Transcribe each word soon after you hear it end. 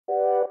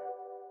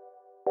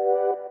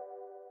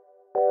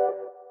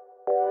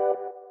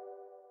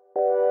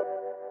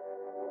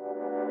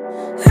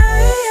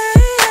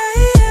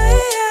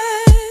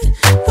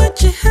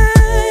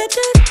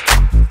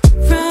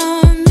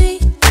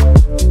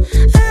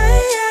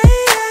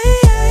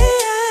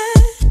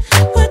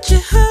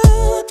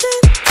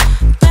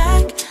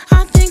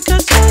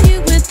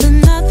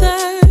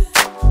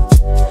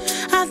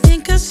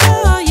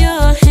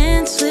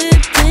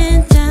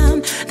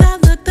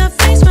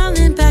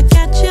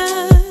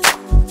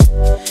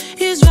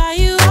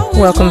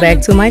Welcome back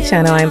to my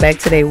channel. I'm back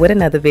today with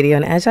another video,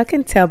 and as y'all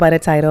can tell by the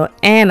title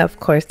and of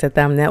course the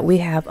thumbnail, we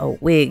have a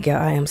wig, y'all.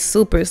 I am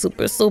super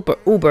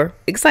uber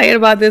excited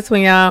about this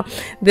one, y'all.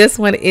 This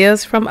one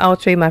is from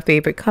Outre, my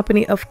favorite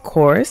company, of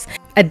course.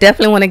 I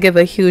definitely want to give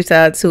a huge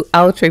shout out to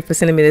Outre for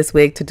sending me this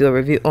wig to do a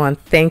review on.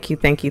 Thank you.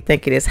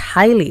 It is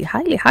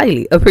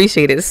highly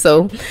appreciated.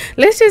 So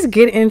let's just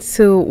get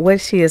into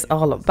what she is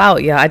all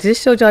about, y'all. I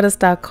just showed y'all the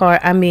stock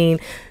card. I mean,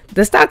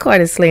 the stock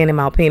card is slaying in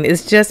my opinion.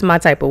 It's just my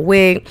type of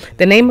wig.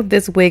 The name of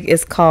this wig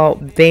is called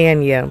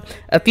Vanya.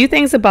 A few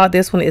things about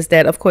this one is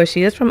that, of course,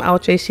 she is from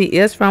Outre. She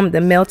is from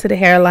the Melt to the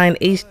Hairline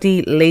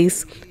HD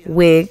Lace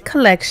Wig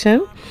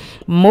Collection.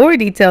 More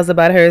details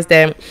about her is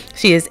that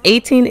she is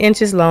 18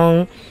 inches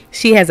long.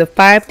 She has a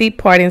 5 deep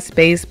parting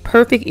space,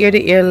 perfect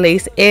ear-to-ear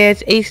lace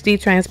edge,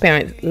 HD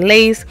transparent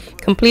lace,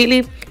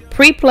 completely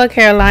pre-plucked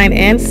hairline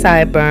and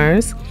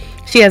sideburns.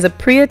 She has a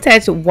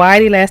pre-attached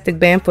wide elastic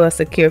band for a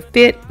secure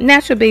fit,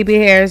 natural baby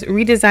hairs,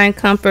 redesigned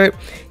comfort,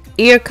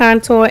 ear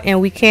contour, and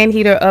we can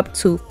heat her up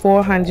to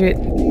 400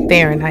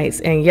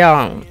 Fahrenheit. And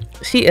y'all,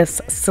 she is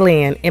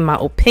slaying in my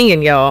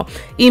opinion, y'all,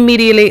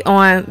 immediately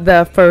on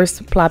the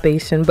first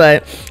plopation.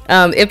 But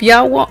if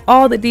y'all want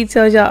all the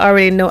details, y'all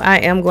already know I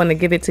am going to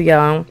give it to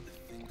y'all.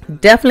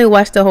 Definitely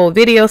watch the whole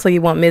video so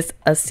you won't miss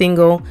a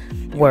single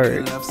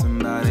word. Love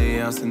somebody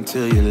else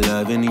until you're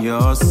loving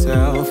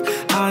yourself.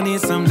 I need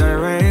some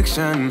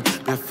direction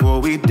before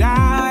we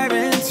dive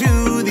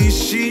into these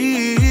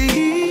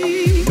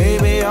sheets.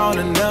 Baby, on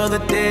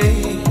another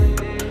day,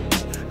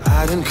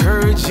 I'd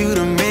encourage you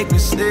to make me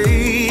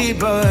stay,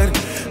 but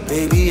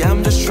baby,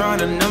 I'm just trying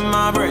to numb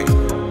my brain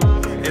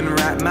and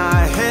wrap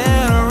my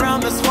head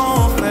around this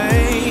whole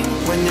thing.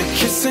 When you're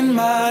kissing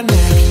my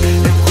neck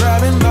and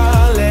grabbing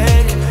my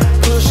leg,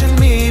 pushing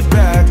me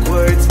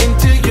backwards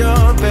into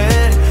your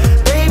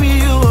bed, baby,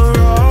 you are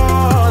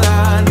all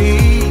I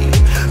need,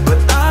 but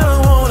I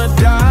don't wanna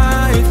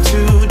dive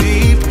too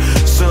deep,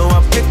 so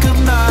I pick up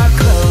my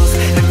clothes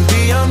and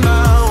be on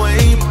my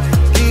way,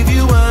 leave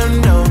you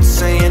a note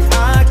saying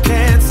I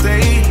can't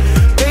stay,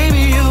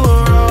 baby, you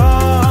are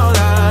all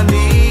I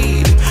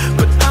need,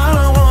 but I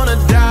don't wanna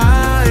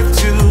dive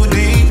too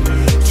deep,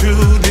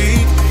 too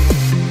deep.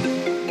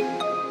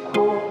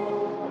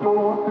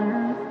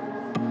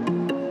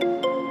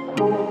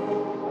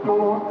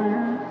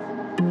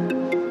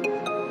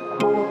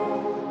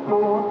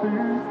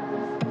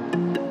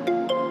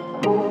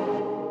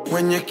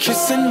 When you're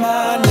kissing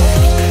my neck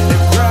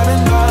and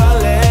grabbing my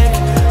leg,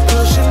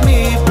 pushing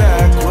me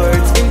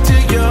backwards into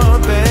your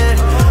bed,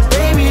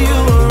 baby,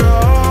 you are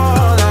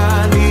all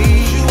I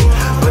need,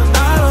 but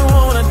I don't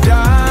wanna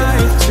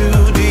dive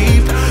too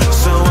deep,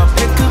 so I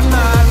pick up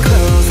my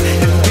clothes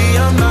and be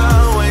on my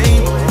way,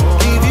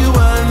 leave you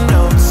a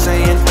note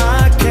saying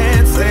I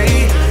can't stay,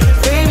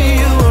 baby,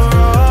 you are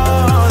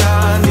all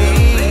I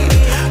need,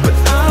 but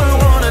I don't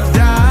wanna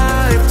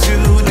dive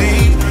too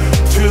deep,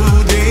 too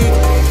deep.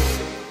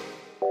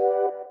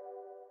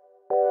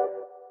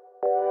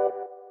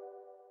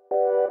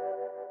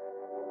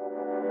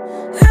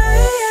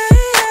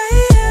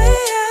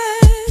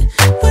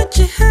 What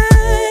you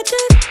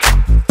hiding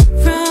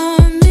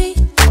from me?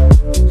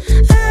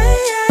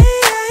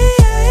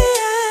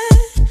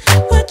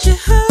 What you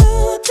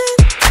holding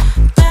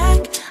back?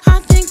 I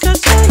think I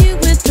saw you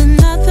with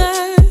another.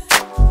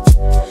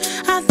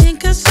 I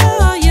think I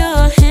saw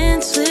your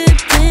hand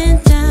slipping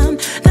down.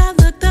 That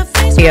look, that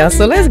face. Yeah,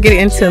 so let's get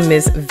into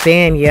Miss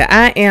Vanya.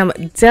 I am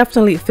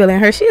definitely feeling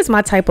her. She is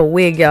my type of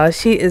wig, y'all.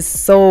 She is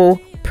so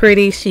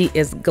pretty, she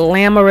is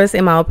glamorous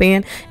in my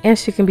opinion, and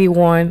she can be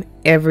worn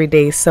every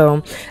day.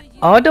 So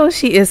although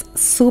she is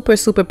super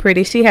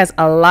pretty, she has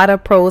a lot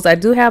of pros. I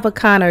do have a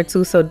con or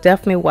two, so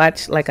definitely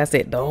watch, like I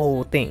said, the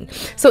whole thing.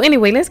 So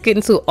anyway, let's get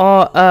into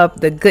all of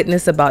the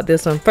goodness about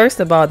this one. First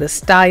of all, the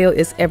style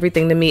is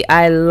everything to me.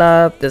 I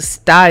love the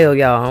style,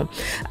 y'all.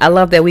 I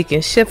love that we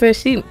can shift her.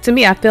 To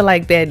me, I feel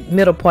like that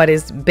middle part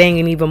is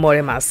banging even more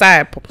than my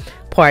side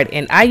part,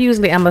 and I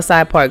usually am a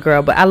side part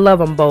girl, but I love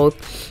them both.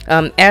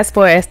 As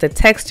far as the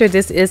texture,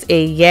 this is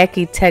a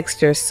yaki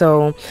texture,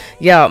 so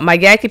y'all, my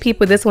yaki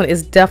people, this one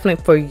is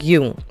definitely for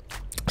you.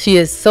 She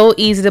is so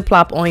easy to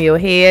plop on your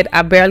head.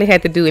 I barely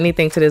had to do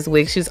anything to this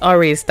wig. She's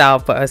already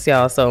styled for us,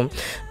 y'all. So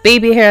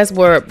baby hairs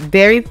were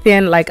very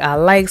thin, like I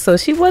like, so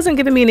she wasn't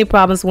giving me any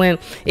problems when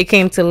it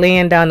came to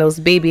laying down those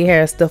baby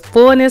hairs. The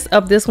fullness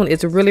of this one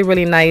is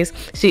really nice.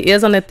 She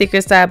is on the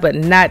thicker side, but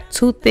not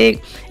too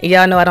thick, and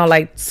y'all know I don't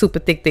like super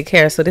thick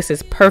hair, so this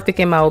is perfect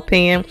in my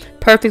opinion.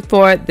 Perfect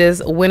for this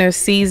winter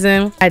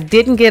season. I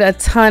didn't get a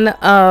ton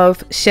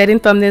of shedding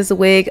from this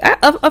wig.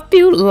 A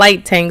few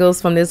light tangles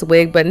from this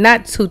wig, but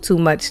not too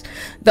much.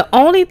 The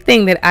only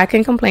thing that I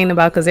can complain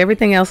about, because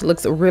everything else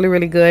looks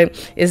really good,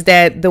 is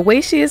that the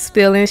way she is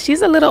feeling,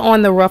 she's a little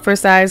on the rougher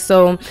side,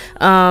 so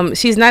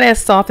she's not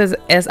as soft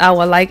as I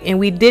would like, and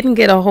we didn't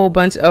get a whole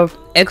bunch of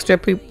extra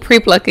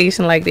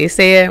pre-plication like they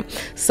said.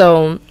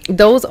 So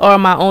those are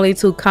my only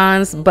two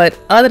cons, but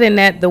other than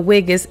that, the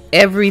wig is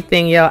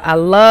everything, y'all. I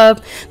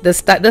love the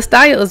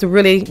style is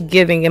really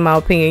giving, in my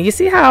opinion. You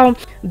see how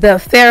the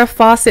Farrah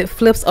Fawcett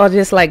flips are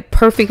just like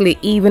perfectly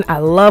even. I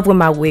love when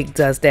my wig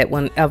does that.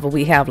 Whenever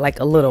we have like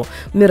a little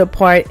middle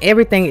part,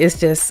 everything is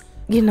just,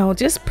 you know,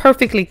 just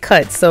perfectly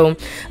cut. So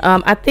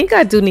I think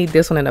I do need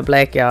this one in the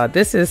black, y'all.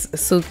 This is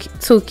so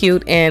too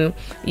cute, and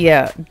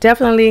yeah,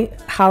 definitely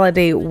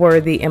holiday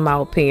worthy in my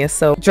opinion.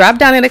 So drop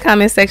down in the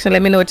comment section,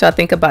 let me know what y'all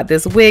think about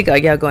this wig. Are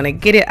y'all gonna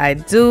get it? I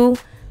do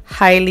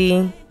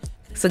highly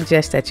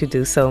suggest that you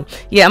do. So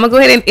yeah, I'm gonna go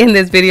ahead and end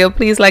this video.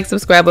 Please like,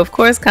 subscribe, of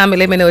course, comment,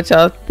 let me know what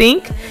y'all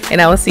think,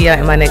 and I will see y'all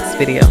in my next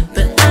video.